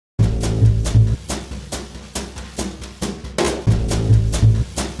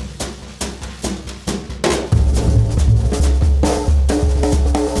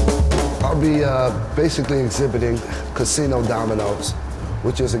be basically exhibiting Casino Dominoes,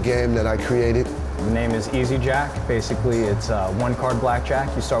 which is a game that I created. The name is Easy Jack. Basically, it's one card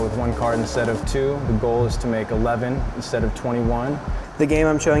blackjack. You start with one card instead of two. The goal is to make 11 instead of 21. The game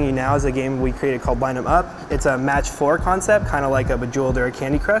I'm showing you now is a game we created called Blind 'em Up. It's a match 4 concept, kind of like a Bejeweled or a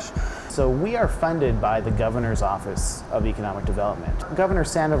Candy Crush. So we are funded by the Governor's Office of Economic Development. Governor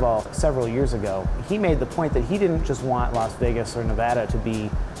Sandoval, several years ago, he made the point that he didn't just want Las Vegas or Nevada to be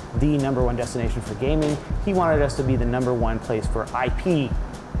the #1 destination for gaming. He wanted us to be the #1 place for IP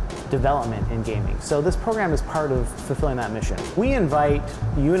development in gaming. So this program is part of fulfilling that mission. We invite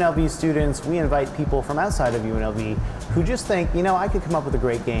UNLV students, we invite people from outside of UNLV who just think, you know, I could come up with a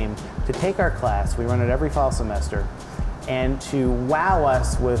great game, to take our class, we run it every fall semester, and to wow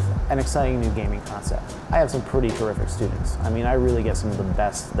us with an exciting new gaming concept. I have some pretty terrific students. I mean, I really get some of the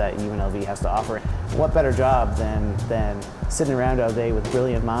best that UNLV has to offer. What better job than sitting around all day with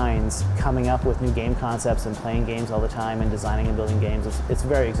brilliant minds, coming up with new game concepts and playing games all the time and designing and building games. It's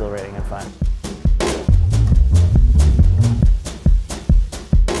very exhilarating and fun.